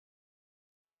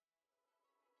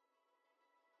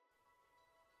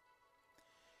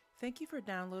Thank you for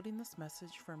downloading this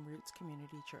message from Roots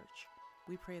Community Church.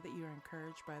 We pray that you are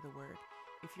encouraged by the word.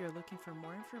 If you are looking for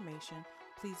more information,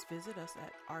 please visit us at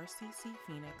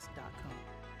rccphoenix.com.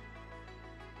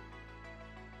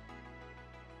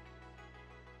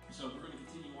 So we're going to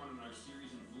continue on in our series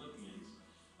in Philippians.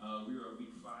 We are at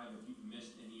week 5. If you've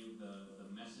missed any of the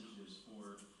messages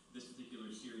for this particular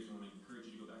series, I want to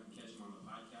encourage you to go back and catch them on the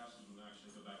podcast. You can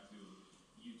actually go back to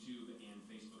YouTube and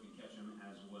Facebook and catch them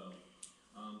as well.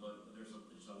 But there's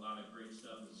a lot of great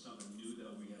stuff. This is something new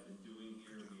that we have been doing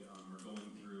here. We're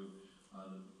going through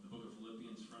the book of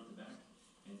Philippians front to back.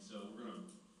 And so we're going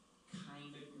to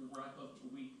kind of wrap up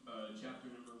chapter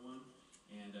number 1.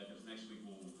 And because next week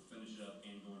we'll finish it up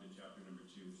and go into chapter number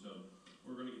 2. So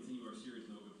we're going to continue our series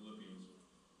in the book of Philippians.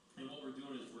 And what we're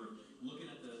doing is we're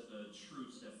looking at the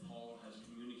truths that Paul has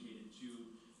communicated to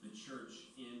the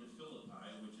church in Philippi,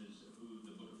 which is who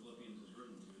the book of Philippians is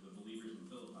written to, the believers in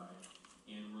Philippi.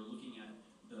 And we're looking at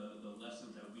the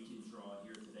lessons that we can draw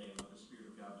here today and what the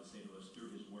Spirit of God would say to us through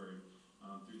His Word,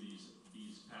 through these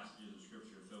passages of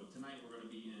Scripture. So tonight we're going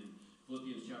to be in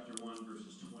Philippians chapter 1,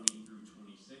 verses 20 through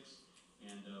 26.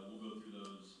 And we'll go through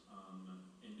those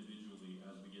individually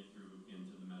as we get through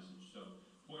into the message. So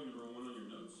point number 1 on your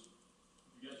notes.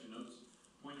 If you got your notes,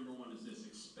 point number 1 is this: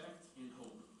 expect and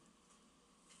hope.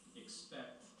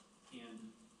 Expect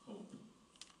and hope.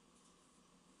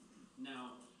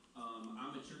 Now,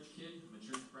 I'm a church kid. I'm a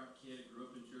church prep kid. I grew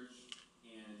up in church.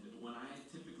 And when I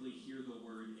typically hear the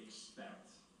word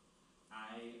expect,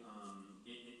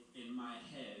 in my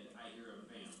head, I hear a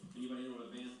vamp. Anybody know what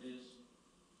a vamp is?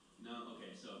 No?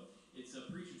 Okay, so it's a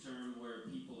preacher term where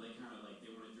people, they kind of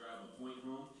they want to drive a point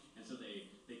home, and so they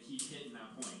keep hitting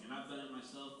that point. And I've done it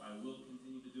myself. I will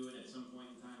continue to do it at some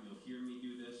point in time. You'll hear me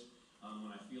do this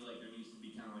when I feel like there needs to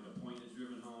be kind of like a point that's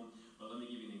driven home. But let me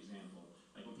give you an example.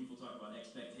 Like when people talk about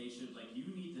expectations, like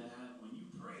you need to have, when you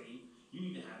pray, you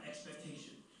need to have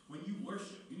expectation. When you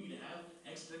worship, you need to have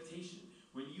expectation.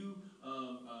 When you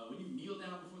kneel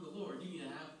down before the Lord, you need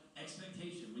to have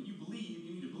expectation. When you believe,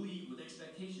 you need to believe with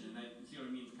expectation. And see what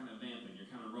I mean? It's kind of vamping.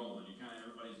 You're kind of rolling. You're kind of,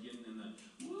 everybody's getting in the,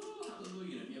 woo,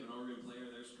 hallelujah. And if you have an organ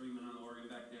player, they're screaming on the organ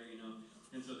back there,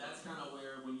 And so that's kind of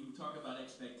where, when you talk about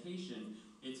expectation,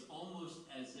 it's almost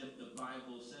as if the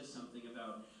Bible says something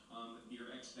about your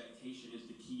expectation is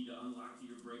the key to unlock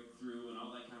your breakthrough and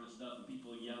all that kind of stuff. And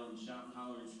people yell and shout and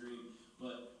holler and scream.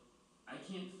 But I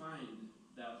can't find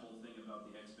that whole thing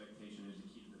about the expectation is the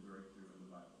key to the breakthrough in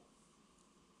the Bible.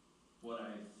 What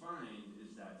I find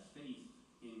is that faith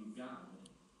in God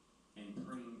and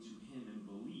praying to Him in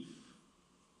belief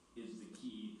is the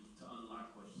key to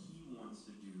unlock what He wants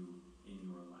to do in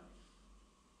your life.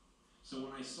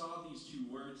 So when I saw these two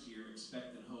words here,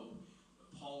 expect and hope,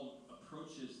 Paul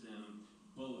approaches them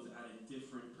both at a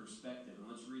different perspective.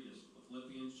 And let's read this.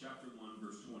 Philippians chapter 1,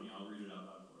 verse 20. I'll read it out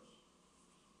loud for us.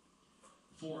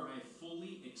 For I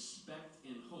fully expect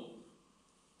and hope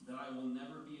that I will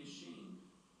never be ashamed,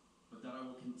 but that I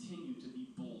will continue to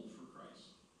be bold for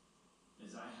Christ,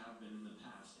 as I have been in the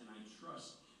past. And I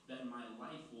trust that my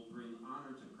life will bring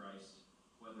honor to Christ,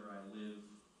 whether I live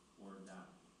or die.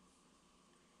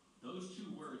 Those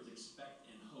two words, expect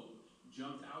and hope,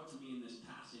 jumped out to me in this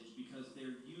passage because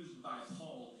they're used by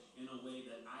Paul in a way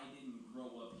that I didn't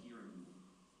grow up hearing them.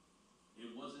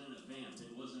 It wasn't in a vamp.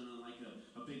 It wasn't in like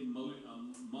a big moment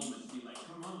to be like,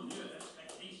 come on, yeah,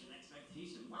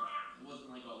 expectation. Wow. It wasn't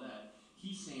like all that.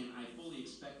 He's saying, I fully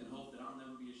expect and hope that I'll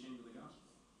never be ashamed of the gospel.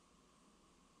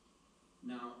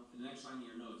 Now, the next line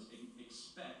in your notes,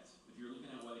 expect, if you're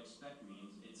looking at what expect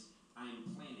means, it's I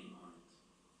am planning on it.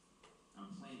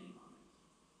 I'm planning on it.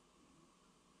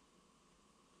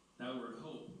 That word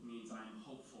hope means I am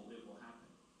hopeful it will happen.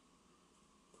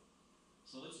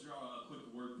 So let's draw a quick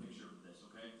word picture of this,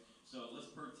 okay? So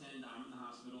let's pretend I'm in the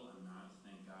hospital. I'm not,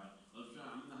 thank God. Let's pretend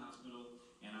I'm in the hospital,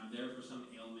 and I'm there for some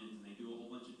ailment, and they do a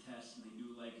whole bunch of tests, and they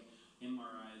do like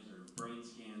MRIs or brain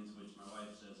scans, which my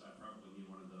wife says I probably need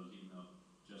one of those, even though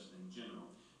just in general.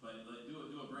 But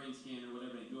do a brain scan or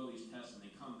whatever, and they do all these tests, and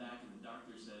they come back, and the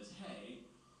doctor says, hey,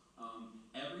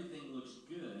 everything looks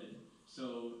good,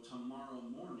 so tomorrow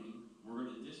morning, we're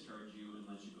going to discharge you and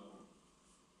let you go home.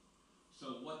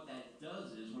 So what that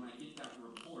does is, when I get that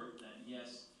report that,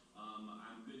 yes,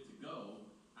 I'm good to go,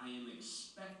 I am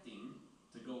expecting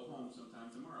to go home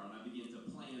sometime tomorrow, and I begin to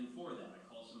plan for that. I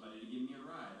call somebody to give me a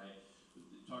ride. I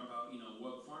talk about,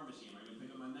 what pharmacy am I going to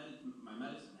pick up my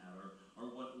medicine at,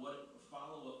 or what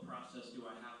follow-up process do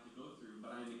I have to go through,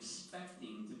 but I'm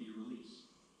expecting to be released.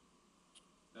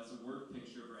 That's a word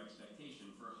picture for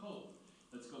expectation. For hope,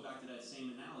 let's go back to that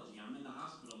same analogy. I'm in the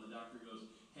hospital, and the doctor goes,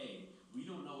 hey, we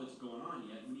don't know what's going on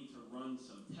yet. We need to run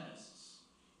some tests.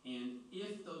 And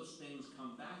if those things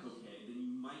come back okay, then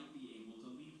you might be able to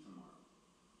leave tomorrow.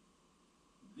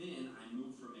 Then I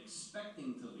move from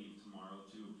expecting to leave tomorrow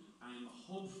to I am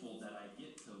hopeful that I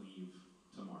get to leave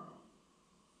tomorrow.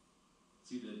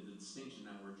 See the distinction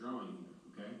that we're drawing here,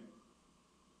 okay?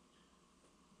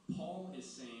 Paul is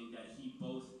saying that he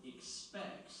both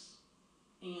expects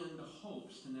and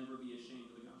hopes to never be ashamed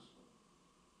of the gospel.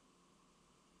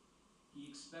 He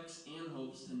expects and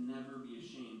hopes to never be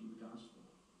ashamed of the gospel.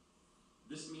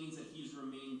 This means that he's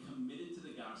remained committed to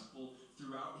the gospel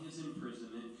throughout his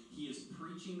imprisonment. He is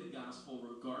preaching the gospel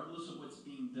regardless of what's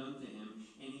being done to him,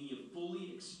 and he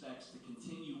fully expects to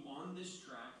continue on this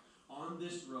track, on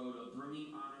this road of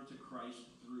bringing honor to Christ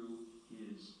through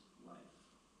his life.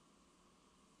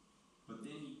 But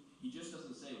then he just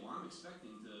doesn't say, well, I'm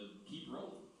expecting to keep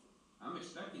rolling. I'm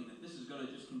expecting that this is going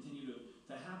to just continue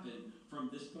to happen from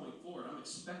this point forward. I'm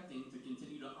expecting to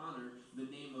continue to honor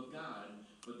the name of God.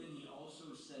 But then he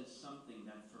also says something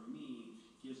that for me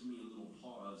gives me a little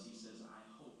pause. He says, I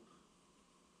hope.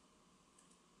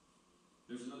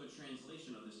 There's another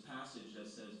translation of this passage that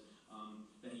says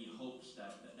that he hopes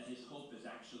that his hope is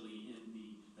actually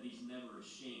that he's never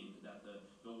ashamed, that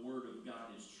the word of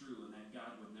God is true, and that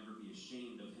God would never be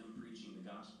ashamed of him preaching the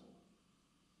gospel.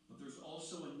 But there's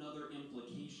also another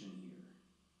implication here.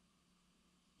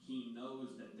 He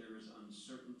knows that there is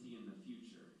uncertainty in the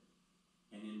future.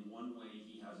 And in one way,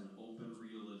 he has an open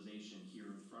realization here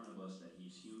in front of us that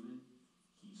he's human,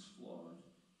 he's flawed,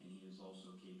 and he is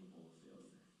also capable of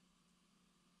failure.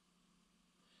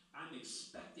 I'm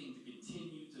expecting to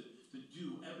continue to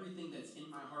do everything that's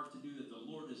in my heart to do, that the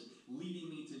Lord is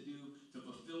leading me to do, to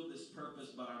fulfill this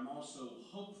purpose, but I'm also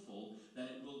hopeful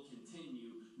that it will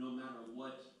continue no matter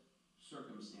what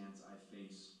circumstance I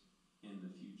face in the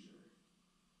future.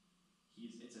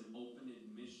 It's an open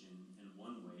admission in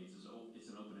one way. It's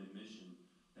an open admission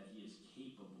that he is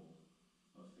capable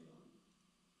of failing.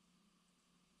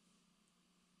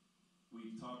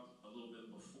 We've talked a little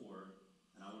bit before,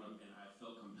 and I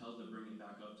felt compelled to bring it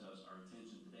back up to us. Our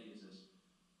attention today is this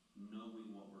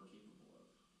knowing what we're capable of.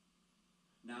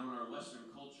 Now, in our Western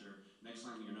culture, next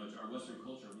line in your notes, our Western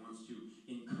culture wants to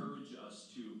encourage us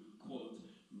to, quote,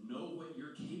 know what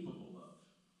you're capable of,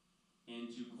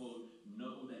 and to, quote,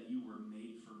 know that you were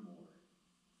made for more.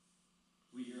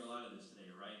 We hear a lot of this today,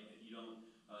 right? If you don't,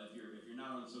 if you're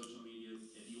not on social media,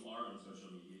 if you are on social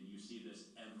media, you see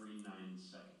this every 9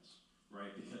 seconds,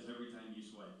 right? Because every time you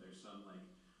swipe, there's some like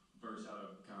verse out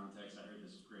of context. I heard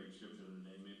this great scripture the other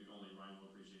day. Maybe only Ryan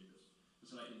will appreciate this. It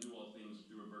said, I can do all things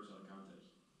through a verse out of context.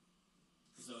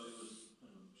 So it was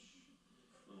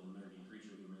a little nerdy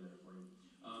preacher humor there for you.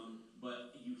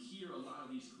 But you hear a lot of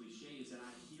these cliches, and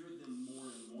I hear them more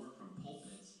and more from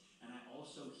pulpits, and I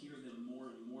also hear them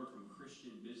more and more from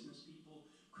Christian business people,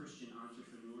 Christian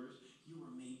entrepreneurs. You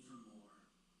are made for more.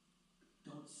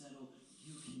 Don't settle.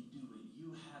 You can do it.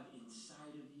 You have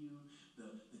inside of you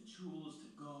the tools to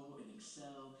go and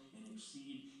excel and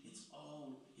exceed. It's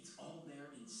all there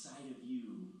inside of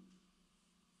you.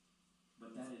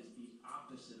 But that is the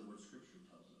opposite of what Scripture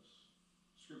tells us.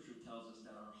 Scripture tells us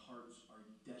that our hearts are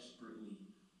desperately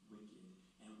wicked,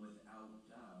 and without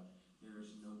God, there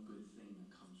is no good thing that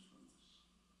comes from us.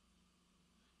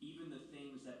 Even the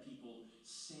things that people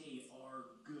say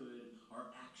are good are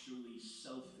actually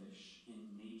selfish in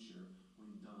nature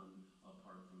when done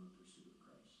apart from the pursuit of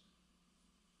Christ.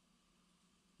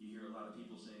 You hear a lot of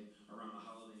people say around the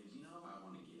holidays, I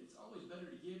want to give. It's always better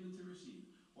to give than to receive.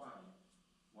 Why?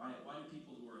 Why do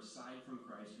people who are aside from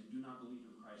Christ, who do not believe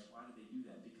in Christ, why do they do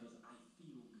that? Because I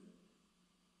feel good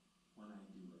when I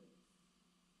do it.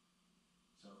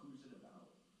 So who's it about?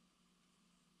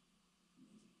 Me.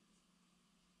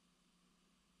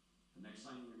 The next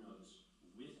line in your notes,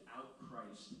 without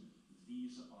Christ,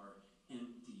 these are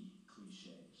empty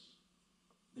cliches.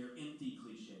 They're empty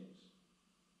cliches.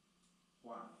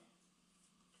 Why?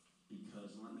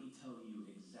 Because let me tell you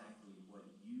exactly what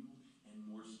you, and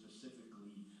more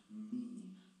specifically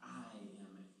me, I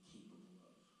am capable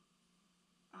of.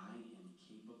 I am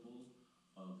capable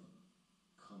of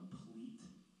complete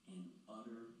and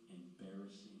utter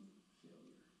embarrassing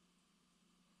failure.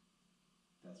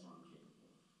 That's what I'm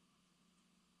capable of.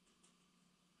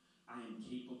 I am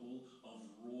capable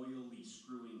of royally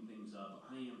screwing things up.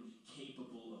 I am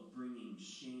capable of bringing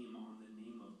shame on the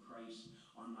name of Christ,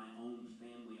 on my own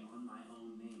family, on my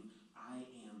own name. I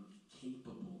am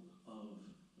capable of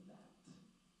that.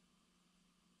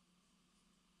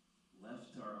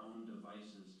 Left to our own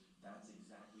devices, that's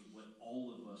exactly what all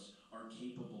of us are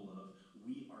capable of.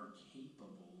 We are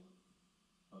capable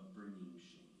of bringing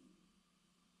shame.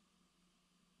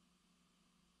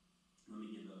 Let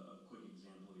me give a quick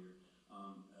example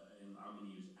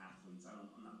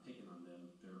picking on them,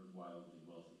 they're wildly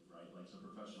wealthy, right? Like, so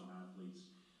professional athletes,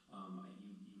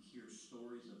 you hear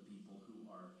stories of people who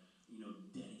are,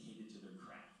 dedicated to their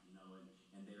craft,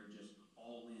 and they're just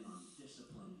all in on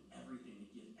discipline and everything.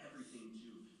 They give everything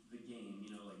to the game,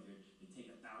 like they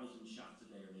take 1,000 shots a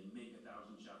day, or they make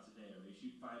 1,000 shots a day, or they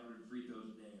shoot 500 free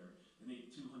throws a day, or they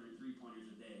make 200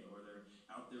 3-pointers a day, or they're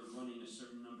out there running a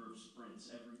certain number of sprints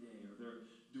every day, or they're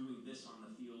doing this on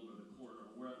the field or the court,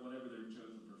 or whatever their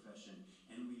chosen profession.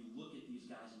 And we look at these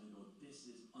guys and we go, this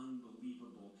is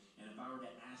unbelievable. And if I were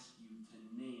to ask you to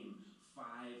name 5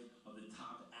 of the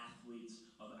top athletes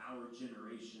of our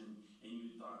generation, and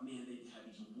you thought, man, they had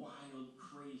these wild,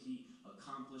 crazy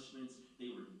accomplishments,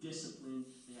 they were disciplined,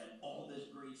 they had all this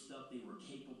great stuff they were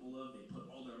capable of, they put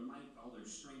all their might, all their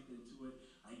strength into it,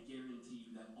 I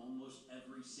guarantee you that almost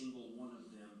every single one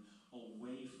of them,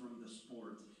 away from the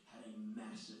sport, had a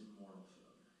massive moral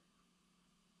failure.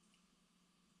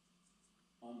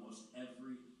 Almost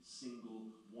every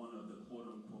single one of the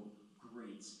quote-unquote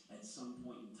greats at some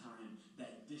point in time,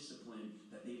 that discipline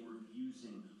that they were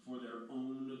using for their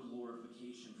own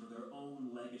glorification, for their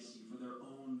own legacy, for their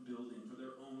own building, for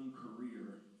their own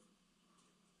career,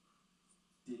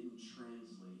 didn't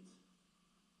translate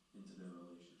into their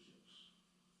relationships.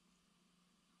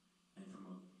 And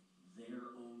from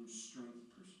their own strength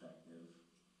perspective,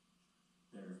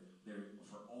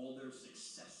 for all their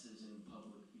successes in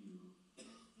public view,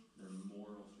 their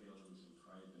moral failings in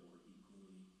private were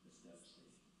equally as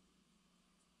devastating.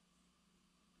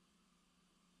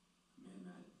 Man,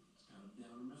 Matt, it's kind of a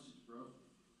downer message, bro.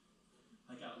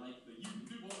 Like, I like the, you can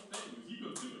do more things,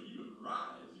 you're going to do it, you're going to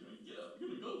rise, you're going to get up,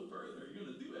 you're going to go further, you're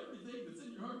going to do everything that's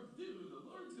in your heart to do. The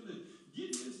Lord's going to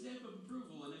give you a stamp of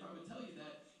approval, and if I would tell you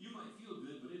that, you might feel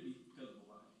good, but it'd be because of a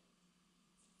lie.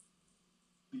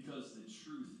 Because the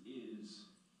truth is,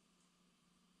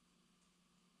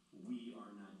 we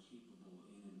are not capable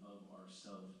in and of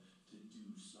ourselves to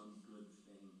do some good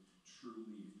thing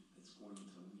truly that's going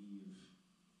to leave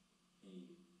a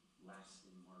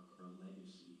lasting mark or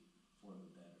legacy for the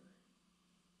better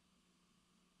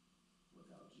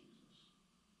without Jesus.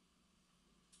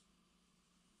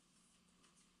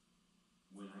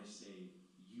 When I say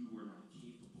you were not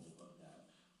capable of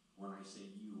that, when I say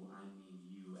you, I mean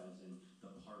you as in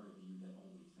the part of you that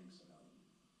only thinks about you.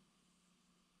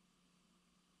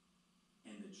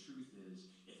 And the truth is,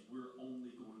 if we're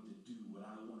only going to do what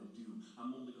I want to do,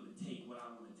 I'm only going to take what I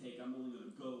want to take, I'm only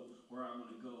going to go where I want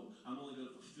to go, I'm only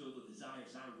going to fulfill the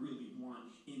desires I really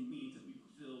want in me to be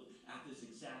fulfilled at this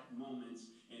exact moment,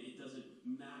 and it doesn't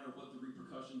matter what the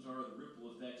repercussions are or the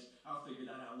ripple effects, I'll figure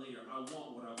that out later. I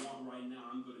want what I want right now,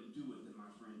 I'm going to do it. And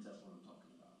my friends, that's what I'm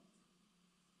talking about.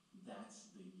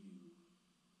 That's the you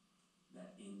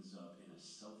that ends up in a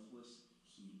selfless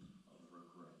heap of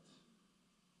regret.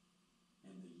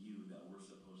 And the you that we're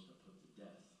supposed to put to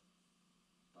death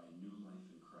by new life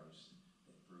in Christ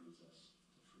that brings us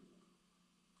to freedom.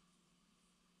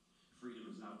 Freedom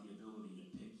is not the ability to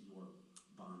pick your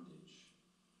bondage.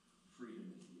 Freedom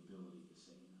is the ability to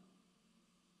say no.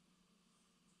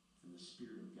 And the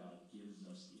Spirit of God gives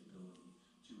us the ability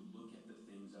to look at the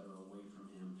things that are away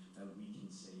from Him that we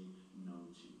can say no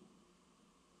to.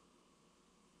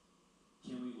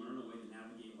 Can we learn a way to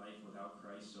navigate life without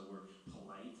Christ so we're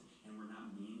polite and we're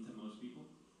not mean to most people?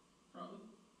 Probably.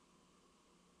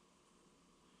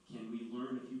 Can we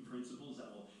learn a few principles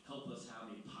that will help us have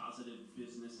a positive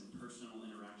business and personal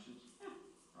interactions?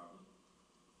 Probably.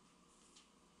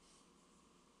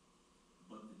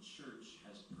 But the church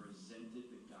has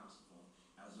presented the gospel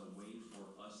as a way for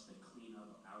us to clean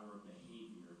up our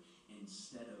behavior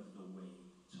instead of the way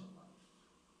to life.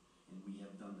 And we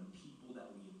have done the people that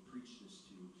we have preached this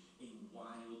to a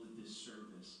wild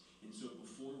disservice. And so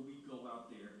before we go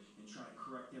out there and try to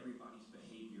correct everybody's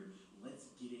behavior, let's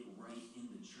get it right in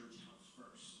the church house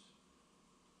first.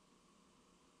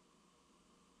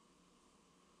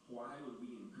 Why would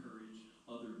we encourage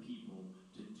other people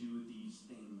to do these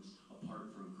things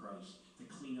apart from Christ, to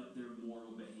clean up their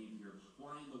moral behavior?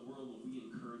 Why in the world would we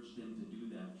encourage them to do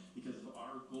that? Because if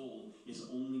our goal is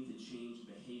only to change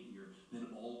behavior, then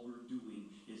all we're doing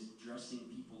is dressing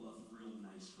people up real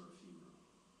nice for a funeral.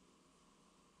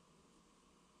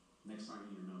 Next line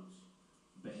in your notes.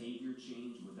 Behavior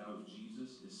change without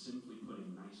Jesus is simply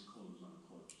putting nice clothes on a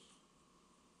corpse.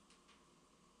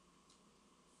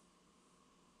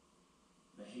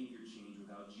 Behavior change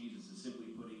without Jesus is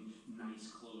simply putting nice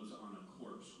clothes on a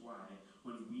corpse. Why?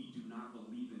 When we do not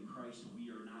believe in Christ, we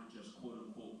are not just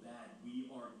quote-unquote bad. We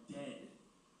are dead.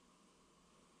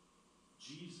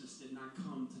 Jesus did not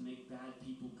come to make bad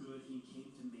people good. He came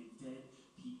to make dead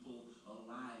people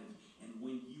alive. And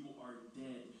when you are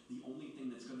dead, the only thing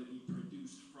that's going to be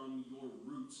produced from your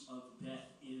roots of death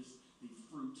is the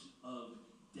fruit of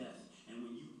death. And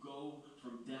when you go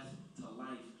from death to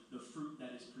life, the fruit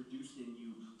that is produced in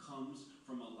you comes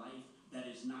from a life that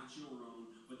is not your own,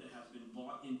 but that has been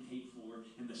bought and paid for,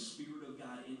 and the Spirit of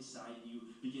God inside you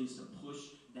begins to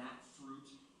push that fruit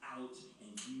out,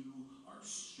 and you are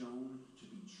shown to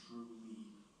be truly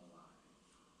alive.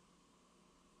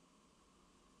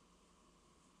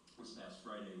 This past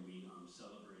Friday, we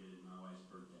celebrated my wife's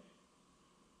birthday,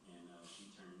 and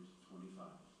she turned 25.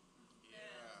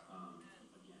 Again.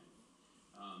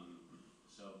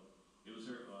 So it was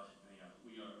her.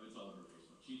 It's all over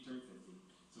Facebook. She turned 50,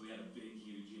 so we had a big,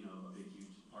 huge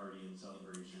party and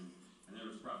celebration, and there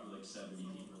was probably like 70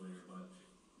 people there. But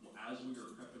as we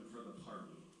were prepping for the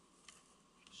party,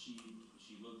 she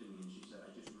looked at me and she said, "I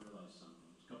just realized something."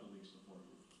 It was a couple weeks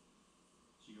beforehand.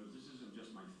 She goes, "This isn't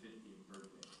just my 50th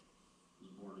birthday. I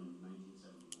was born in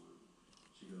 1971.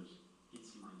 She goes,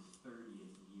 "It's my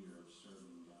 30th year of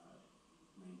serving God,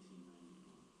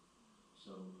 1991.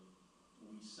 So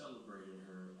we celebrated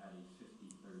her at a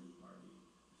 50-30 party,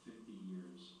 50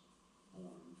 years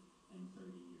born and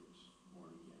 30 years born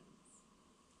again.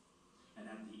 And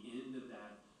at the end of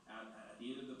that, at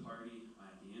the end of the party,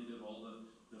 at the end of all the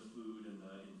food and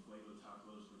the Fuego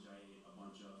tacos, which I ate a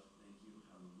bunch of, thank you,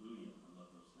 hallelujah, I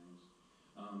love those things.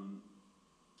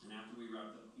 And after we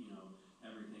wrapped up,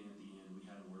 everything at the end, we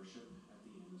had worship at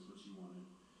the end, is what she wanted.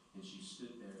 And she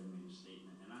stood there and made a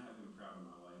statement. And I have been proud of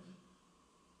my wife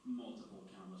multiple,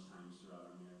 countless times throughout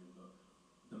our marriage, but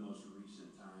the most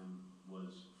recent time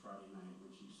was Friday night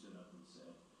when she stood up and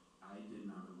said, "I did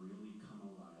not really come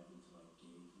alive until I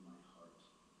gave my heart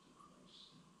to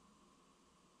Christ.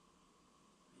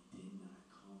 I did not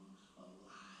come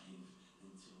alive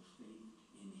until faith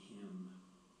in Him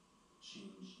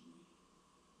changed me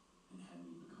and had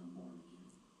me become born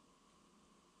again."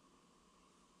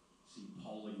 See,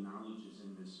 Paul acknowledges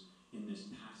in this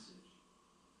passage,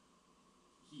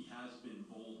 he has been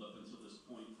bold up until this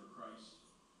point for Christ.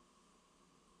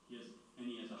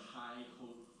 He has a high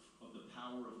hope of the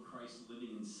power of Christ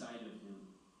living inside of him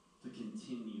to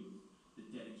continue the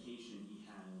dedication he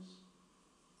has,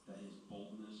 that his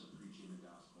boldness of preaching the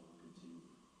gospel will continue.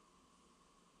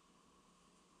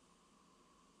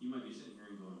 You might be sitting here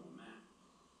and going, "Well, Matt,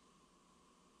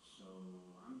 so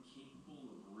I'm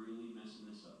capable of really messing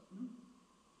this up."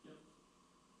 Yep.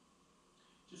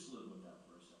 Just live with that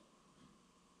for a second.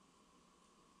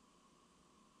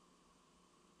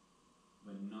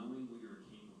 But knowing we are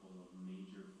capable of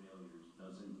major failures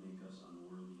doesn't make us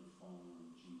unworthy of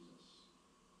following Jesus.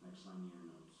 Next line in your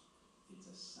notes. It's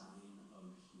a sign of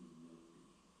humility.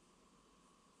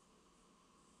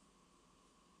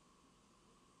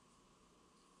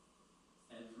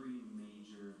 Every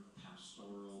major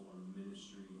pastoral or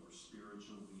ministry or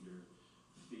spiritual leader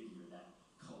figure that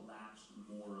collapsed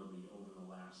morally over the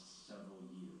last several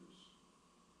years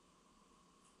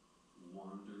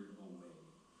wandered away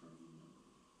from humility.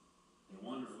 They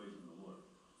wandered away from the Lord.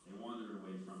 They wandered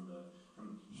away from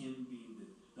Him being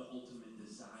the ultimate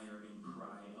desire and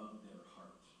cry of their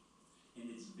heart. And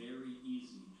it's very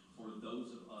easy for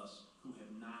those of us who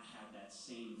have not had that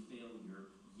same failure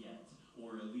yet,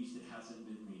 or at least it hasn't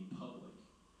been made public,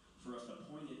 for us to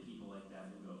point at people like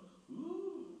that and go,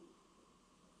 "Ooh,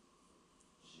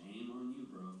 shame on you,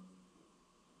 bro.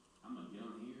 I'm going to get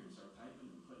on here and start typing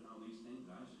and putting all these things.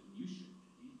 You should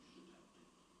have been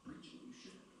preaching. You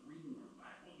should have been reading your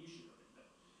Bible. You should have been.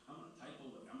 I'm going to type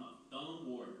over. I'm a dumb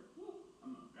warrior. Woo.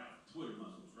 I'm going to got Twitter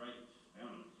muscles, right? I'm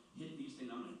going to hit these things.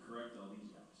 I'm going to correct all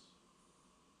these guys."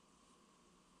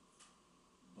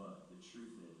 But the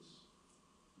truth is,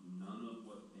 none of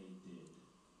what they did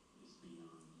is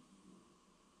beyond you.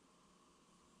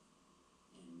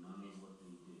 And none of what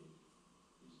they did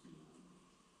is beyond me.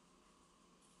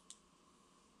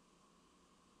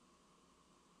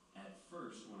 At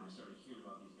first, when I started hearing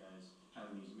about these guys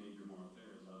having these major moral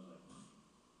failures, I was like,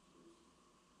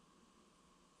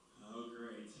 "Oh,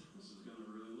 great. This is going to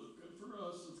really look good for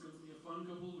us. It's going to be a fun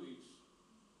couple of weeks.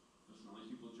 Listen, all these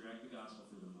people drag the gospel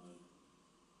through the mud."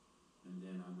 And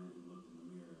then I went and looked in the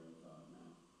mirror and thought,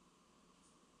 "Matt,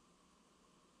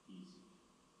 easy.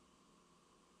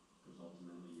 Because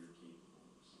ultimately you're capable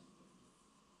of something."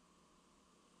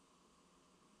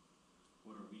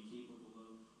 What are we capable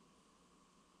of?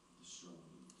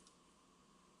 Destroying.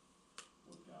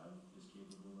 What God is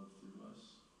capable of through us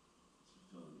is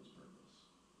fulfilling His purpose.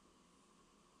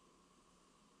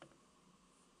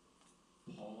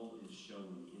 Paul is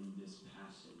showing in this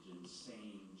passage and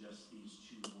saying just these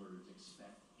two words,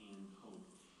 expect and hope.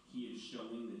 He is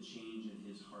showing the change in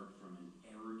his heart from an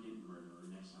arrogant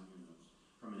murderer, next on your notes,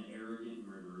 from an arrogant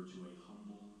murderer to a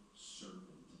humble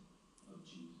servant of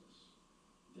Jesus.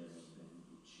 There has been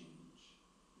a change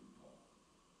in Paul.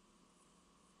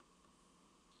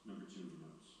 Number 2 in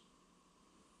your notes.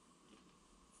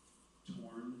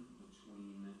 Torn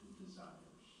between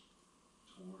desires.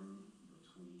 Torn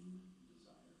between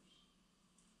desires.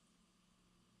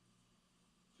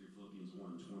 Through Philippians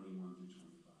 1:21 through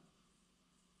 25.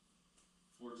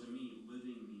 For to me,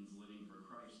 living means living for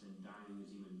Christ, and dying is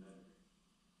even better.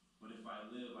 But if I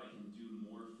live, I can do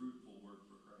more fruitful work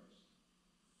for Christ.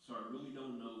 So I really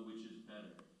don't know which is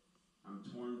better. I'm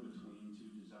torn between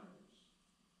 2 desires.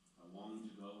 I long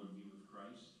to go and be with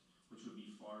Christ, which would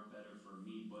be far better for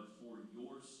me, but for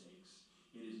your sakes,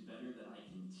 it is better that I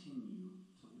continue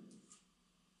to live.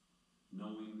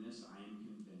 Knowing this, I am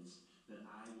convinced that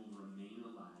I will remain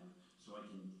alive so I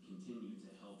can continue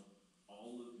to help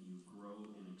all of you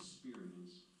grow and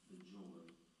experience the joy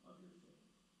of your faith.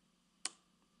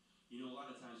 You know, a lot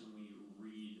of times when we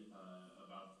read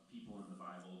about people in the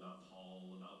Bible, about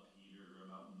Paul, about Peter,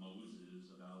 about Moses,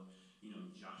 about,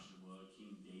 Joshua,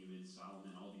 King David,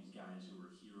 Solomon, all these guys who were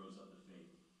heroes of the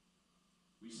faith,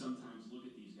 we sometimes look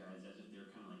at these guys as if they're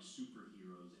kind of like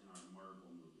superheroes in our Marvel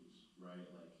movies, right?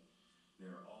 Like,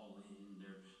 they're all in,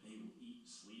 they eat,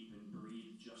 sleep, and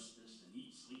breathe justice, and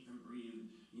eat, sleep, and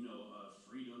breathe,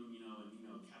 freedom,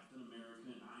 and Captain America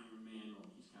and Iron Man. Well,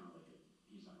 he's kind of like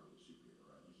he's not really a superhero,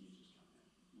 right? Like, he's just kind of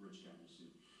a rich guy in a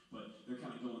suit. But they're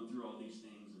kind of going through all these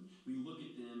things, and we look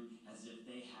at them as if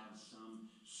they have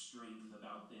some strength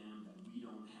about them that we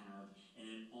don't have,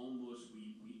 and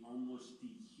we almost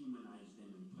dehumanize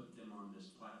them and put them on this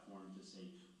platform to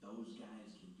say, those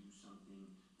guys can do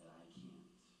something that I can't.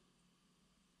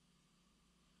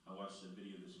 I watched a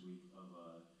video this week of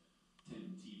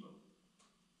Tim Tebow.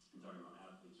 I'm talking about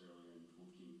athletes earlier, and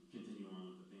we'll continue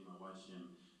on with the theme. I watched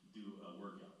him do a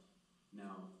workout.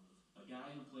 Now, a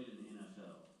guy who played in the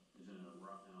NFL is in a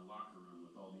locker room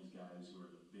with all these guys who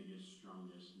are the biggest,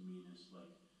 strongest, meanest,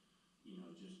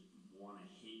 just want to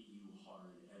hit you hard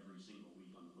every single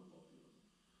week on the football field.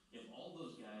 If all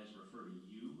those guys refer to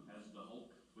you as the Hulk,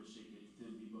 which they get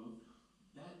Tim Tebow,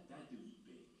 that dude's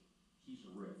big. He's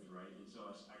ripped, right? And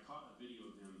so I caught a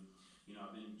video of him.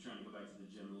 I've been trying to go back to the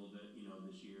gym a little bit,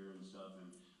 this year and stuff,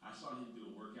 and I saw him do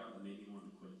a workout that made me want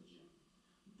to quit the gym.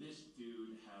 This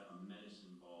dude had a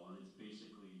medicine ball, and it's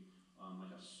basically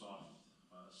like a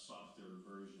softer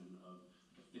version of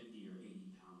like a 50 or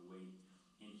 80 pound weight,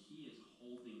 and he is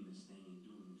holding this thing and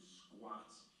doing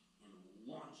squats and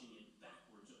launching it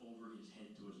backwards over his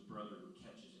head to his brother, who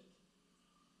catches it.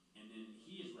 And then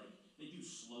he is like, they do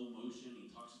slow motion. He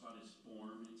talks about his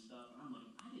form and stuff, and I'm like,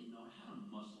 I didn't know I had a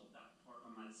muscle that part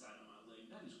on that side of my leg.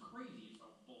 That is crazy. It's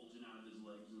all bulging out of his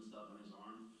legs and stuff and his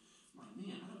arms. I'm like,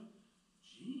 man,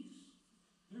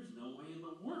 there's no way in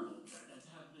the world that's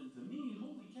happening to me.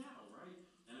 Holy cow, right?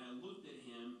 And I looked at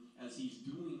him as he's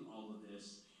doing all of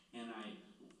this, and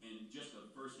just the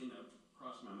first thing that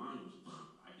crossed my mind was,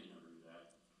 I could never do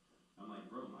that. I'm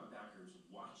like, bro, my back hurts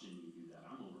watching you do that.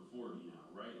 I'm over 40 now,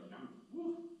 right? Like, I'm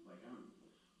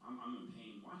in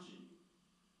pain watching you.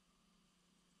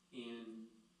 And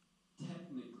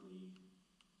technically,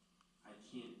 I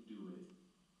can't do it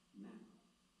now.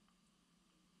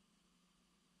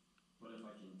 But if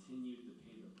I continued to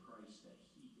pay the price that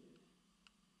he did,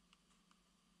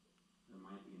 there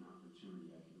might be an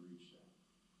opportunity I could reach that.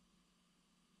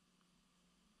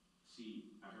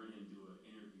 See, I heard him do an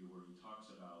interview where he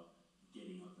talks about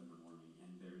getting up in the morning,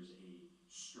 and there's a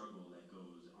struggle that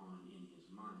goes on in his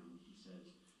mind. He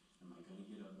says, am I going to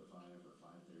get up at 5 or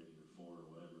 5:30 or 4 or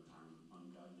whatever time,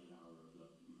 ungodly hour of the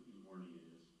morning it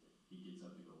is, he gets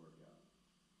up to go work out?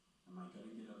 Am I going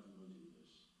to get up and go do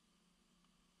this?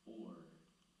 Or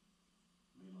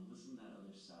am I going to listen to that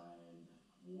other side,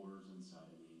 wars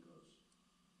inside of me, and goes,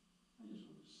 I just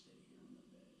want to stay here in the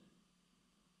bed.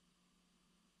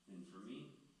 And for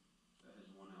me, that has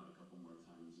won out a couple more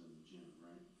times in the gym,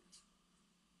 right?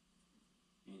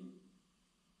 And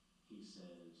he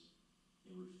says,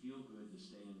 it would feel good to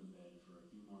stay in the bed for a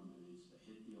few more minutes, to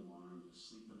hit the alarm, to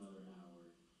sleep another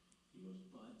hour. He goes,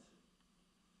 but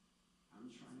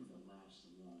I'm trying to last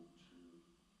long term,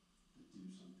 to do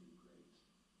something great.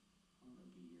 I want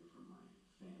to be here for my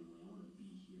family. I want to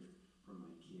be here for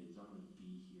my kids. I want to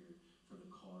be here for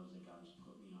the cause that God has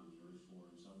put me on the earth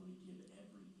for. And so I want to give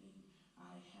everything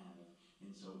I have.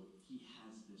 And so he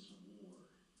has this war,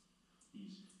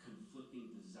 these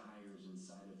conflicting desires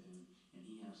inside of him, and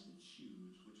he has to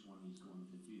choose which one he's going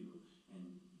to do.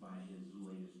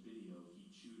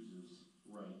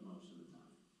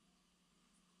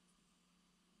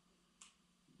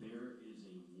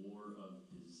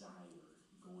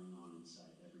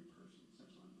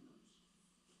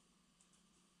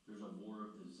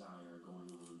 desire going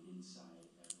on inside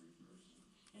every person.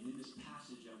 And in this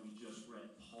passage that we just read,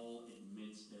 Paul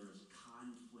admits there is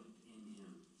conflict in him.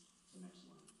 The next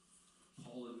line.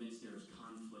 Paul admits there is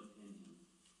conflict in him.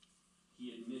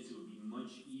 He admits it would be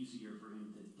much easier for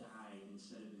him to die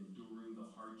instead of enduring the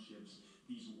hardships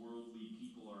these worldly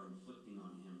people are inflicting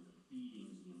on him, the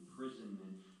beatings, the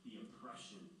imprisonment, the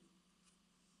oppression.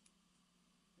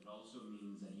 It also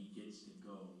means that he gets to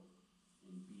go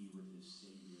and be with his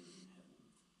Savior in heaven.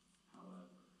 However,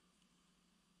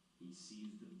 he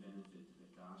sees the benefit to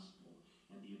the gospel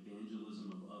and the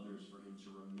evangelism of others for him to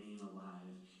remain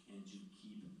alive and to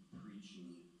keep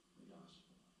preaching the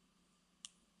gospel.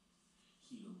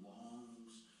 He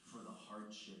longs for the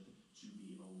hardship to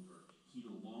be over. He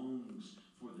longs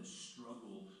for the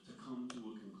struggle to come to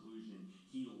a conclusion.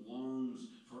 He longs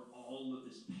for all of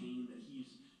this pain that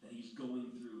he's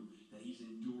going through, that he's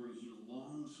enduring. He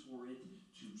longs for it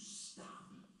to stop.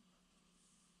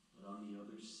 But on the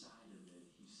other side of it,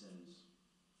 he says,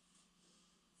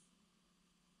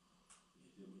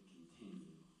 if it would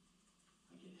continue,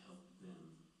 I could help them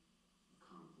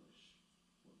accomplish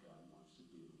what God wants to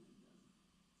do in them.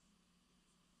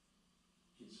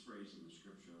 His phrase in the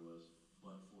scripture was,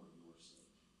 but for your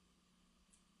sake,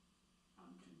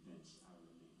 I'm convinced I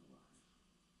remain alive.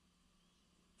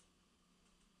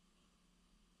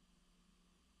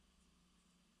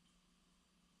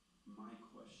 My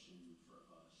question for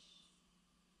us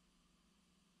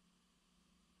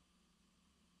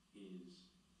is,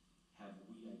 have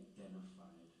we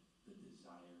identified the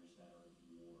desires that are at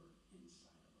war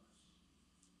inside of us?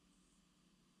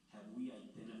 Have we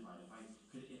identified,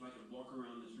 if I could walk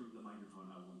around this room with the microphone,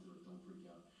 I won't do it, don't freak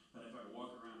out. But if I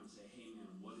walk around and say, hey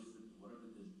man, what are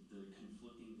the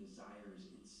conflicting desires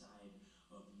inside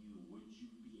of you? Would you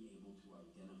be able to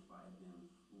identify them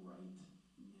right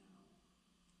now?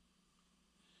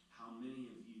 How many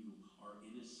of you are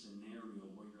in a scenario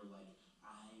where you're like,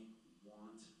 I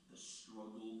want the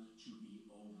struggle to be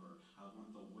over. I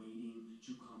want the waiting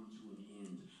to come to an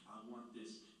end. I want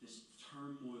this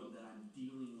turmoil that I'm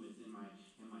dealing with in my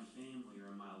family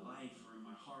or in my life or in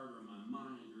my heart or in my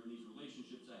mind or in these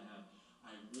relationships I have.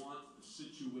 I want the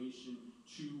situation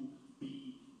to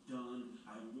be done.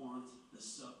 I want the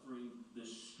suffering, the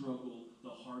struggle,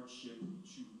 the hardship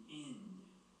to end.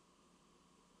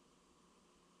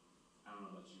 I don't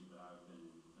know about you, but I've been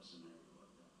in a scenario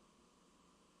like that.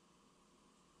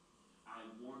 I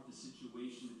want the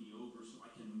situation to be over so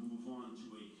I can move on to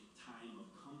a time of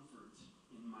comfort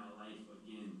in my life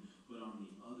again. But on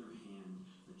the other hand,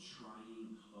 the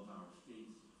trying of our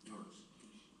faith works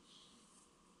patience.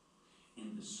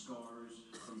 And the scars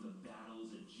from the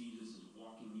battles that Jesus is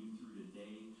walking you through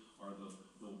today are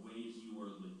the ways you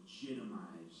are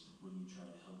legitimized when you try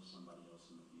to help somebody else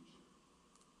in the future.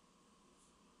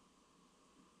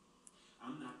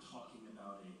 I'm not talking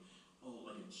about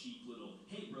like a cheap little,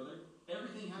 hey brother,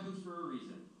 everything happens for a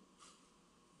reason.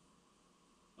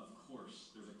 Of course,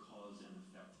 there's a cause and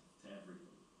effect to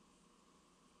everything.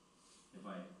 If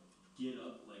I get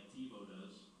up like Tebow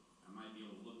does, I might be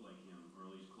able to look like him, or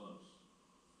at least close.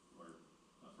 Or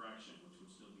a fraction, which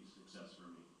would still be success for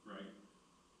me, right?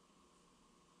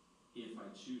 If I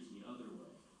choose the other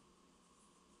way,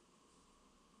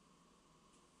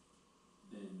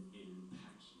 then it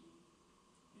impacts me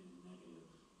in a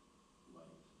negative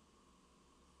light.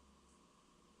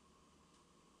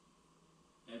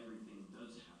 Everything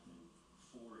does happen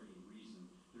for a reason.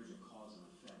 There's a cause and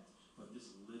effect. But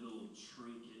this little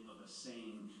trinket of a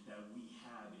saying that we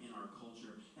have in our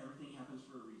culture, everything happens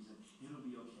for a reason. It'll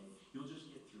be okay. You'll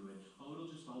just get through it. Oh,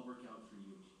 it'll just all work out for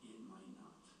you. It might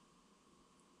not.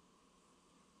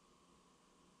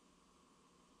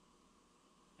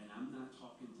 And I'm not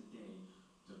talking today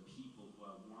to people who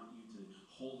I want you to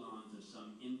hold on to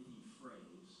some empty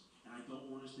phrase. And I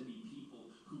don't want us to be people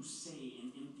who say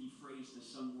an empty phrase to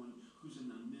someone who's in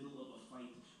the middle of a fight,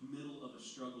 middle of a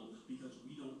struggle, because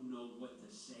we don't know what to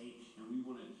say, and we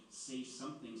want to say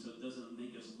something so it doesn't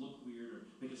make us look weird or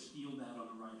make us feel bad on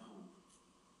the ride home.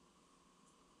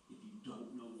 If you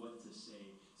don't know what to say,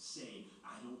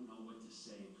 I don't know what to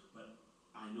say, but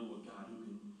I know a God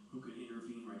who can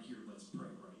intervene right here. Let's pray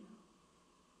right now.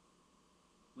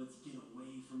 Let's get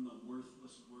away from the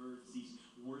worthless words, these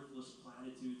worthless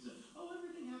platitudes of, oh,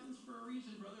 everything happens for a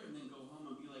reason, brother, and then go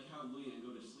home and be like, hallelujah, and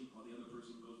go to sleep while the other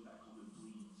person goes back home and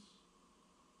bleeds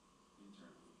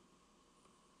internally.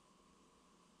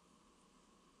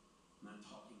 I'm not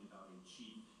talking about a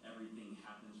cheap, everything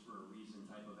happens for a reason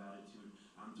type of attitude.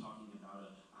 I'm talking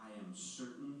about I am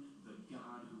certain the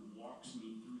God who walks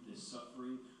me through this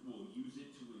suffering will use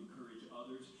it to encourage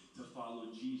others to follow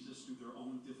Jesus through their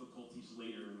own difficulties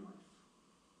later in life.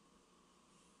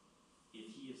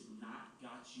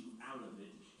 got you out of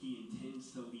it, he intends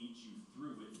to lead you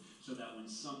through it so that when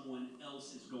someone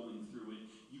else is going through it,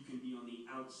 you can be on the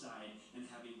outside and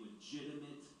have a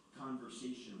legitimate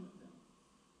conversation with them.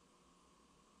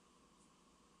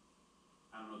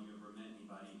 I don't know if you've ever met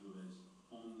anybody who has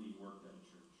only worked at a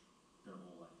church their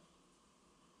whole life.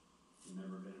 They've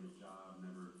never been in a job,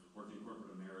 never worked in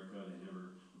corporate America, they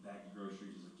never bagged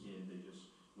groceries as a kid, they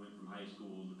just went from high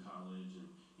school to college, and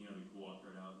they walked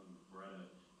right out and were at a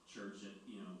church that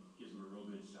gives them a real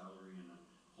good salary and a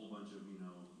whole bunch of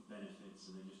benefits,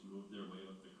 and they just moved their way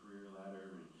up the career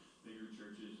ladder and bigger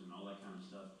churches and all that kind of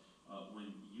stuff.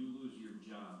 When you lose your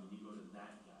job and you go to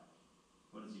that guy,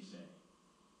 what does he say?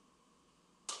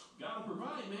 God will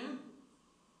provide, man.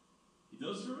 He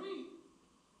does for me.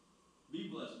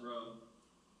 Be blessed, bro.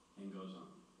 And goes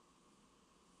on.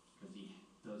 Because he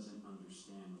doesn't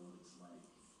understand what it's like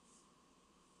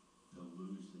to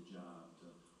lose the job, to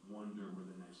wonder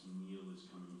where the next meal is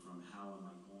coming from. How am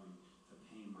I going to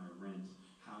pay my rent?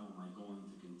 How am I going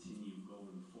to continue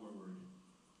going forward?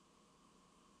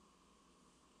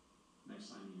 Next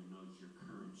line in your notes, your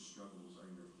current struggles are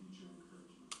your future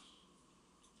encouragements.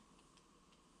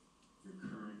 Your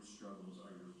current struggles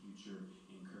are your future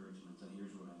encouragements. And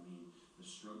here's what I mean. The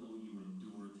struggle you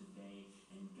endure today,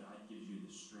 and God gives you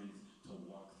the strength to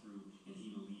walk through, and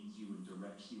he leads you and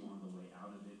directs you on the way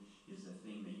out of it, is the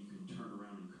thing that you can turn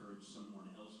around and encourage someone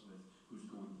else with who's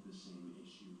going through the same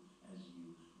issue as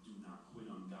you. Do not quit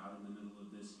on God in the middle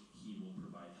of this. He will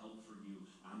provide help for you.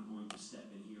 I'm going to step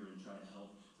in here and try to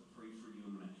help, to pray for you.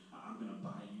 I'm going to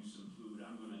buy you some food.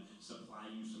 I'm going to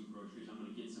supply you some groceries. I'm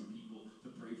going to get some people to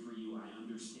pray for you. I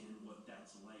understand what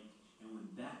that's like. And when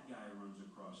that guy runs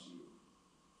across you,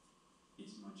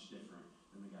 it's much different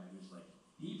than the guy who's like,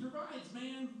 he provides,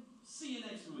 man. See you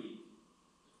next week.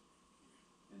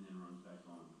 And then runs back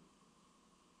on.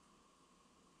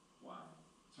 Why?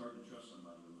 It's hard to trust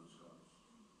somebody with no scars.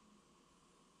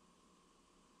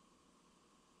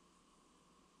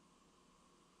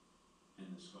 And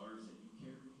the scars that you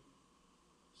carry,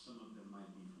 some of them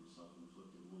might be from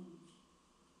self-inflicted wounds.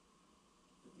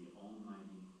 But the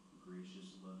almighty,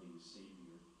 gracious, loving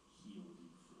Savior healed you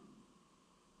from.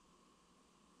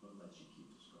 But let you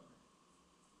keep the scar.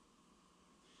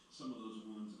 Some of those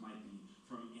wounds might be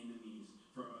from enemies,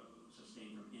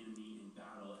 sustained from enemy in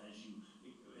battle as you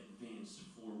advance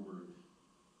forward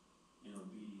in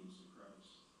obedience to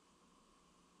Christ.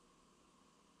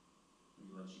 He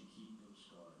lets you keep those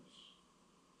scars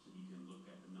so you can look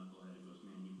at the knucklehead and goes,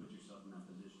 man, you put yourself in that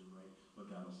position, right? But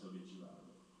God will still get you out of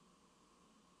it.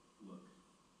 Look,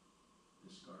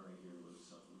 this scar right here was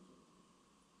self-inflicted.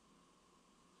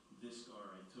 This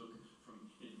scar I took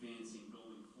from advancing,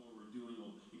 going forward, doing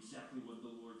exactly what the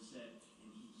Lord said,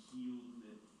 and he healed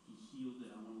it. He healed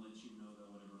it. I want to let you know that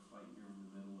whatever fight you're in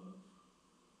the middle of,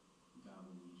 God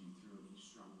will lead you through it. He's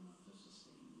strong enough to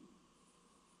sustain you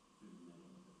through the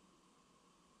middle of it.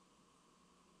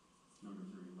 Number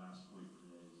 3, last point for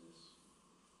today is this.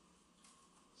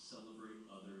 Celebrate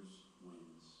others'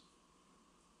 wins.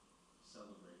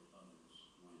 Celebrate others'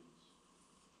 wins.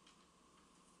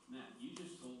 Matt, you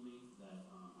just told me that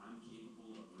I'm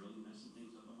capable of really messing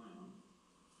things up on my own,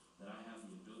 that I have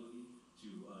the ability to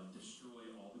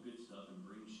destroy all the good stuff and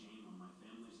bring shame on my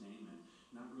family's name and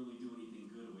not really do anything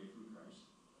good away from Christ.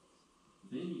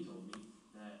 Then you told me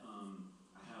that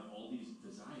I have all these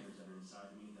desires that are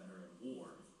inside of me that are at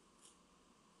war.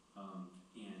 I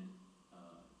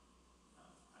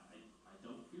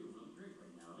don't feel really great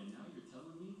right now. And now you're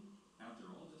telling me, after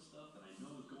all this stuff that I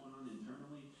know is going on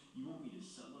internally, you want me to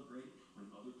celebrate when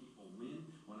other people win,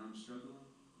 when I'm struggling?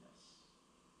 Yes.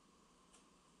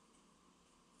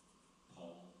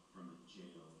 Paul, from a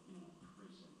jail in a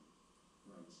prison,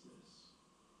 writes this.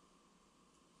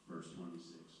 Verse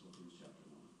 26, Philippians chapter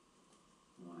 1.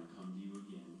 And when I come to you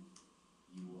again,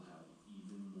 you will have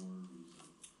even more reason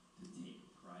to take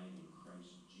pride in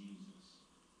Christ Jesus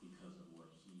because of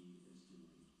what he is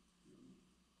doing through me.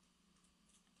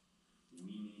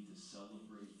 We need to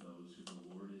celebrate those who the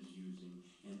Lord is using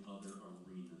in other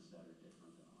arenas that are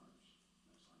different than ours.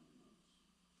 Next line in notes.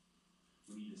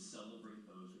 We need to celebrate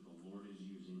those who the Lord is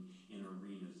using in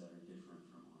arenas that are different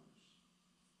from ours.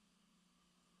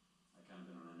 I kind of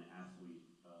been on an athlete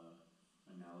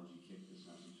analogy kick this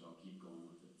message, so I'll keep going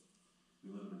with it. We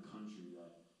live in a country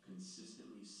that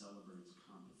consistently celebrates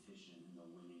competition and the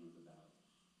winning of the battles.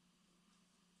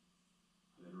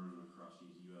 I've been running across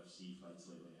these UFC fights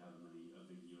lately. I haven't been a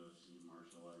big UFC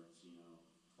martial arts,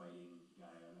 fighting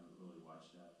guy. I haven't really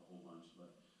watched that a whole bunch,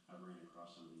 but I ran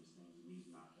across some of these things, and these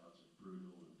knockouts are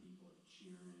brutal, and people are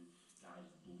cheering. Guy's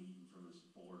bleeding from his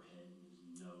forehead and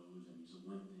his nose, and he's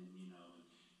limping, and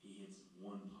he hits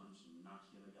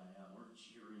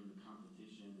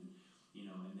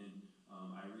and then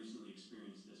I recently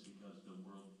experienced this because the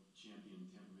world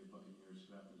champion Tampa Bay Buccaneers,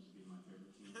 who happens to be my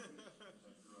favorite team, because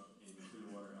I grew up in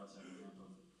Clearwater outside of Tampa,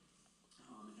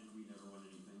 and we never won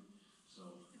anything.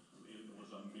 So it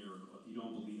was a miracle. If you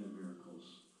don't believe in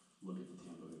miracles, look at the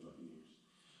Tampa Bay Buccaneers.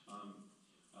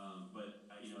 But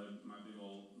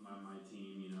my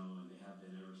team, and they have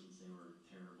been ever since they were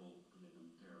terrible, because they've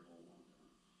been terrible a long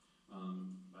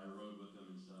time. I rode with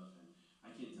them and stuff, and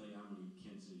I can't tell you how many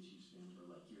Kansas City Chiefs fans were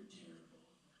like, "You're terrible."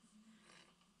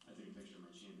 I took a picture of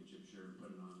my championship shirt and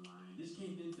put it online. This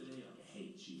came in today, like, "I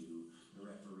hate you." The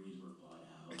referees were bought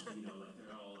out. Like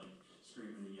they're all like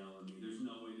screaming and yelling at me. There's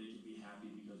no way they can be happy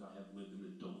because I have lived in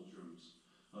the doldrums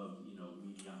of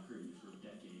mediocrity for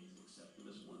decades, except for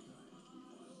this one time we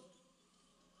won.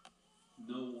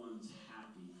 No one's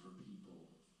happy for people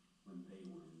when they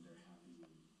win. They're happy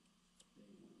when they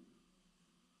win.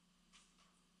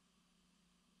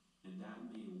 And that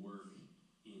may work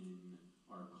in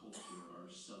our culture, our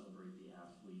celebrate the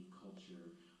athlete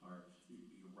culture, our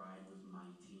you ride with my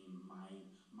team,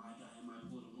 my guy in my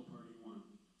political party won.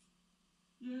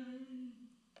 Yay!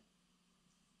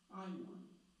 I won.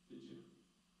 Did you?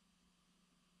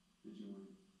 Did you win?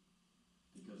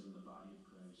 Because in the body of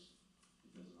Christ,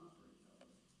 it doesn't operate that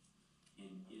way.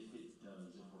 And if it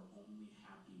does, if we're only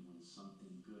happy when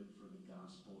something good for the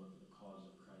gospel or for the cause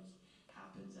of Christ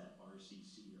happens at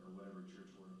RCC or whatever church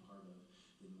we're a part of,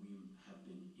 then we have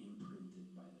been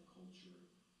imprinted by the culture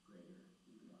greater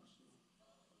than the gospel.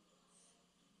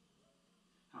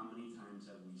 How many times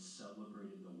have we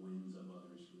celebrated the wins of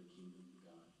others for the kingdom of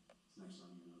God? It's next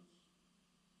on your notes.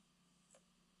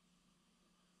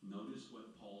 Notice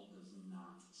what Paul does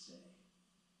not say.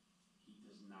 He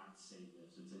does not say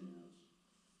this. It's in your notes.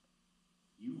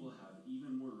 You will have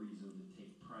even more reason to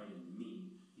take pride in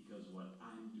me because of what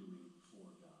I'm doing for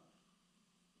God.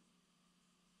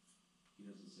 He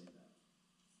doesn't say that.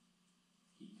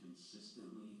 He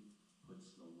consistently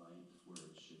puts the light where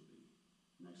it should be.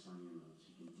 Next on your notes.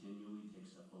 He continually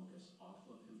takes the focus off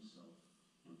of himself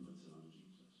and puts it on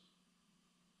Jesus.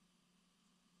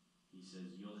 He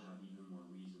says, you'll have even more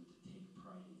reason to take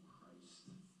pride in Christ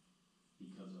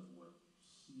because of what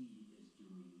he is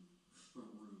doing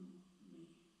through me.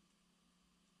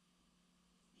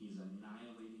 He's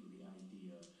annihilating the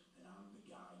idea that I'm the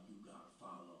guy you gotta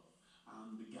follow.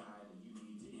 I'm the guy that you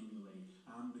need to emulate.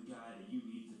 I'm the guy that you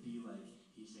need to be like.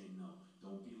 He's saying, no,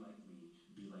 don't be like me.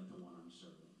 Be like the one I'm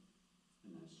serving.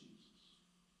 And that's Jesus.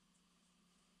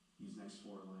 These next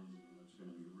 4 lines in the notes are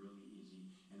going to be really easy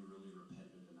and really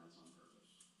repetitive, and that's on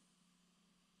purpose.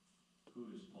 Who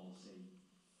does Paul say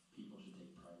people should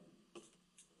take pride in?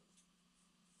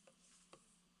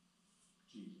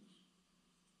 Jesus.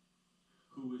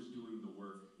 Who is doing the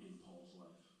work in Paul's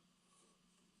life?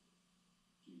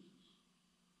 Jesus.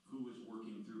 Who is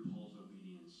working through Paul's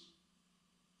obedience?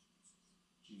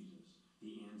 Jesus.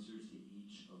 The answers to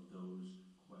each of those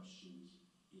questions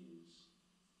is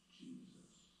Jesus.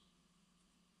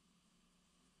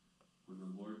 When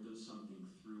the Lord does something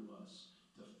through us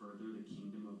to further the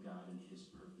kingdom of God and his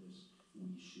purpose,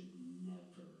 we should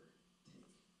never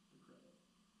take the credit.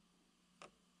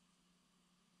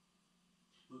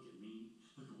 Look at me.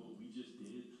 Look at what we just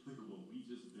did. Look at what we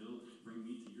just built. Bring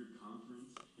me to your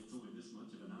conference. It's only this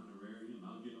much of an honorarium.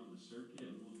 I'll get on the circuit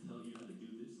and we'll tell you how to do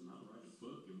this, and I'll write a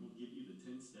book and we'll give you the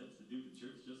 10 steps to do the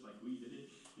church just like we did it.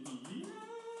 And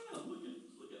look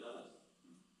at us.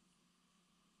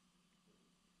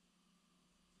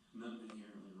 Nothing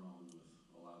inherently wrong with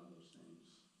a lot of those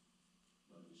things,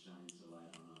 but if it shines the light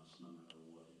on us, no matter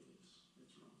what it is,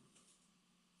 it's wrong.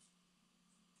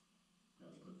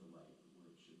 Got to put the light where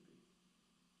it should be.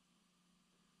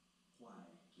 Why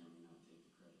can we not take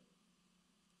the credit?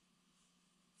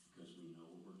 Because we know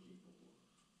what we're capable of,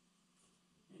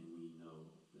 and we know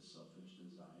the selfish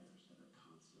desires that are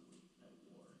constantly at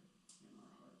war in our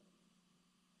heart.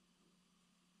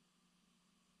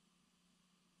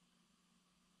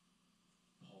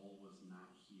 Paul was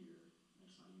not here.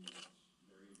 Next time you notice,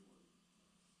 very important.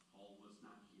 Paul was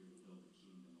not here to build the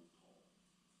kingdom of Paul.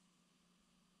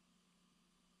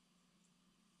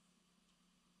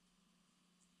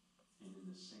 And in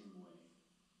the same way,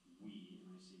 we,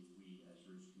 and I say we as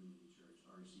Roots Community Church,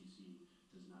 RCC,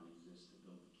 does not exist to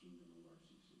build the kingdom of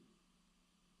RCC.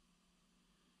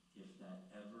 If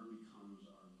that ever becomes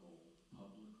our goal,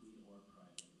 publicly or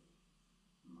privately,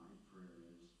 my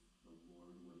prayer is the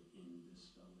Lord would end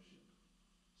this fellowship,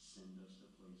 send us to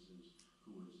places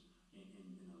who is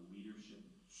in a leadership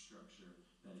structure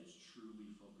that is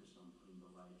truly focused on putting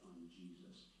the light on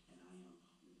Jesus, and I am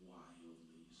wildly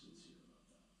sincere about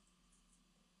that.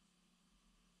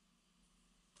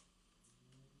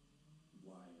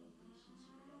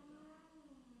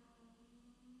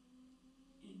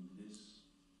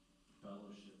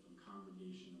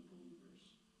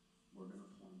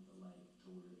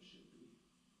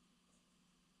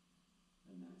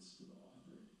 glance to the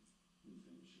author and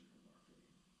finisher of our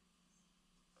faith.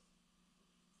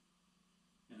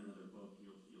 In another book,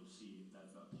 you'll see that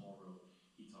Paul wrote,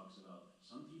 he talks about,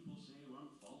 some people say, well,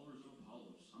 I'm followers of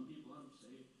Apollos. Some people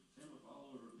say I'm a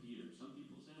follower of Peter. Some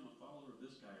people say I'm a follower of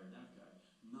this guy or that guy.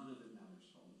 None of it matters.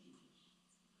 Follow Jesus.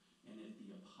 And if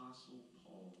the Apostle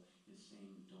Paul is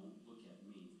saying, don't look at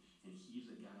me, and he's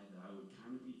a guy that I would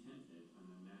kind of be tempted in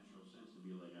a natural sense to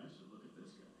be like, I should look at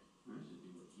this guy. I should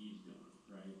do what he's doing,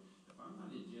 right? If I'm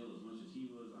not in jail as much as he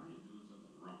was, I am doing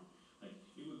something wrong. Like,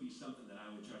 it would be something that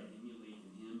I would try to emulate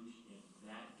in him if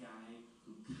that guy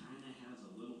who kind of has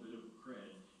a little bit of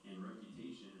cred and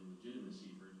reputation and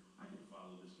legitimacy for, I can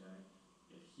follow this guy.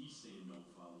 If he's saying don't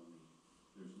follow me,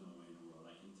 there's no way in the world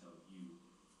I can tell you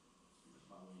to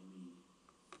follow me.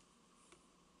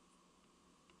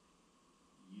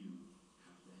 You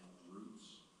have to have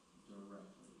roots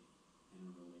directly in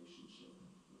a relationship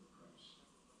with Christ,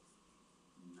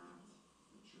 not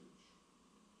the church.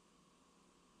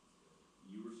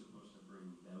 You are supposed to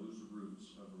bring those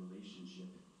roots of relationship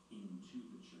into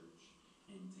the church,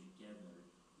 and together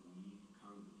we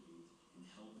congregate and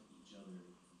help each other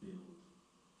build.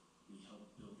 We help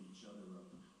build each other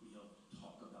up. We help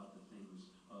talk about the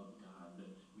things of God.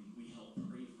 We help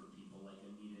pray for people like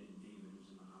Anita and David, who's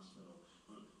in the hospital.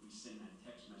 We send that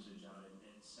text message out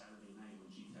at Saturday night when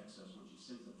she texts us, when she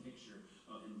sends a picture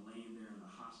of him laying there in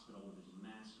the hospital with his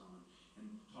mask on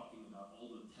and talking about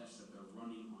all the tests that they're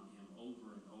running on him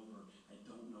over and over. I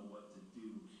don't know what to do,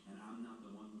 and I'm not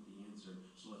the one with the answer.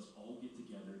 So let's all get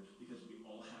together because we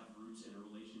all have roots in a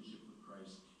relationship with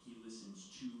Christ. He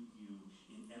listens to you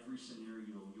in every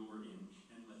scenario you're in,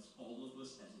 and let's all of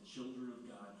us as the children of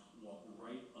God walk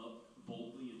right up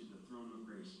boldly into the throne of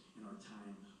grace in our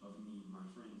time of need. My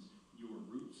friends, your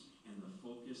roots and the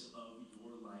focus of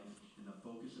your life and the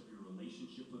focus of your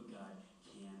relationship with God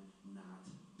cannot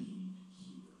be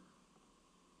here.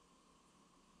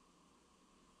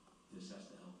 This has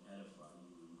to help edify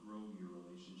you and grow your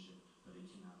relationship, but it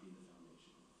cannot be the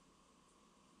foundation.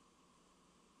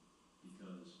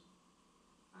 Because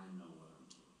I know what I'm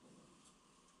capable of.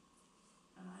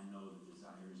 And I know the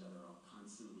desires that are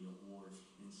constantly at war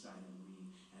inside of me,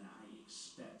 and I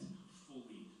expect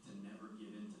fully to never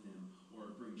give in to them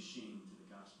or bring shame to the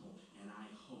gospel. And I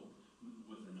hope,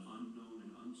 with an unknown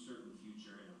and uncertain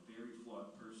future and a very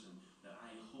flawed person, that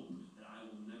I hope that I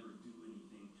will never do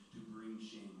anything to bring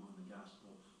shame on the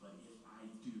gospel. But if I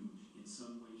do, in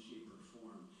some way, shape, or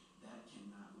form, that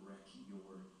cannot wreck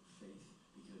your faith,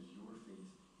 because your faith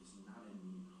is not in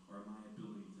me or my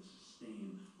ability to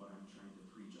sustain what I'm trying to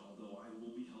preach, although I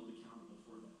will be held accountable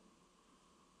for that.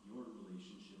 Your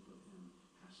relationship with him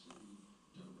has to be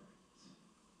direct.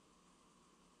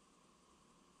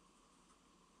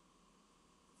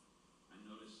 I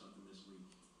noticed something this week.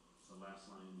 It's the last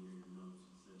line in your notes.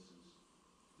 Is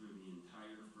through the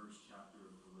entire first chapter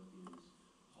of Philippians,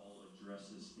 Paul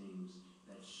addresses things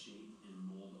that shape and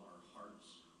mold our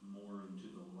hearts more into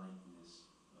the likeness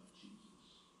of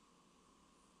Jesus.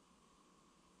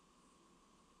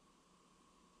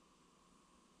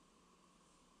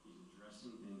 He's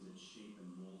addressing things that shape and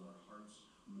mold our hearts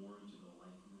more into the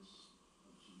likeness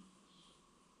of Jesus.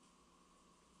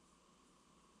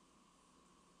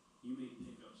 You may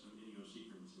pick up some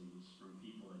idiosyncrasies from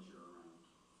people that you're around.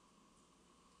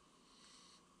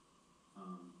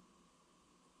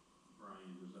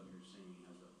 Brian, who's up here singing,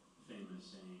 has a famous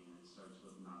saying, and it starts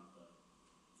with not the,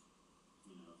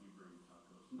 if you bring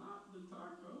tacos, not the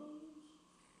tacos.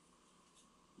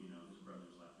 His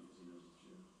brother's laughing because he knows it's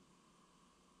true.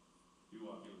 You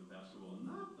walk in with basketball,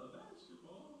 not the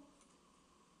basketball.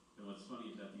 And what's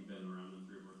funny is after you've been around them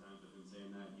 3 or 4 times, I've been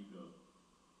saying that, you go,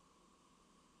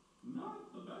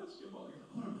 not the basketball. You're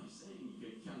like, what am I saying? You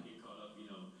kind of get caught up, and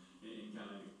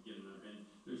kind of get in there. And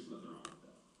there's nothing wrong with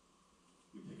that.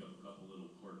 You pick up a couple little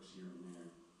quirks here and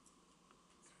there.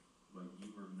 But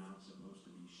you are not supposed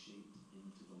to be shaped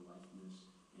into the likeness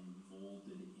and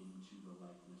molded into the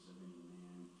likeness of any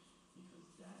man. Because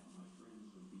that, my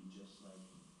friends, would be just like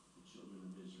the children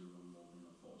of Israel molding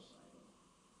a false idol.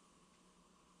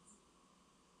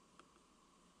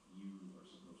 You are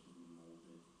supposed to be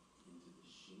molded into the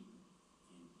shape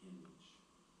and image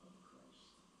of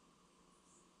Christ.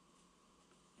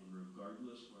 And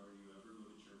regardless whether you ever go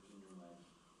to church in your life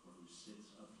or who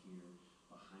sits up here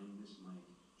behind this mic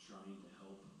trying to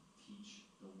help teach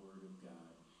the Word of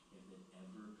God, if it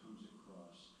ever comes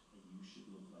across that you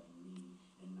should look like me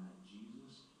and not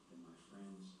Jesus, then my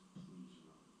friends, please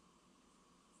run.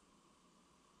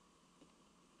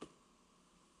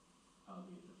 I'll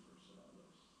be at the first of that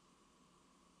list.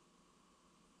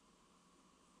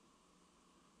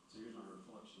 So here's my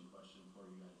reflection question for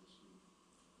you guys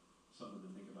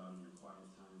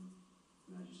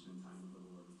as you spend time with the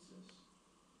Lord, it's this.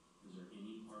 Is there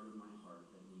any part of my heart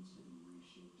that needs to be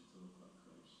reshaped to look like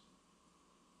Christ?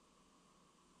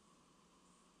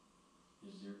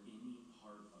 Is there any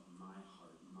part of my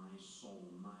heart, my soul,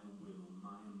 my will,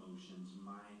 my emotions,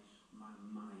 my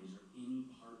mind, is there any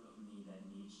part of me that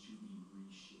needs to be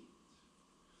reshaped?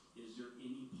 Is there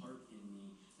any part in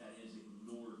me that has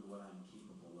ignored what I'm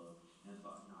capable of and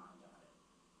thought, nah, I got it?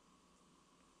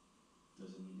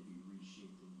 Does it need to be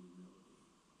reshaped in humility?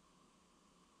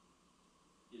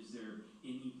 Is there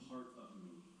any part of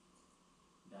me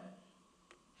that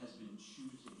has been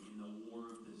choosing in the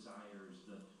war of desires,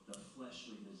 the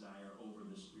fleshly desire over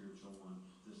the spiritual one?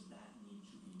 Does that need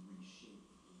to be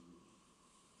reshaped in me?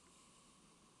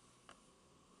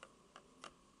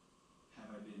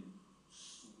 Have I been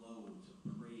slow to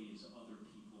praise other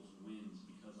people's wins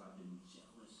because I've been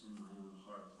jealous in my own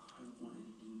heart? I wanted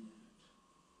to do that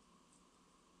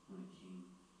when it came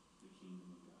to the kingdom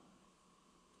of God.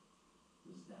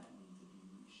 Does that need to be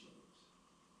reshaped?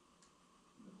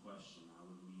 The question I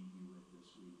would leave you with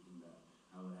this week, and that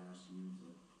I would ask you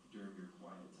to, during your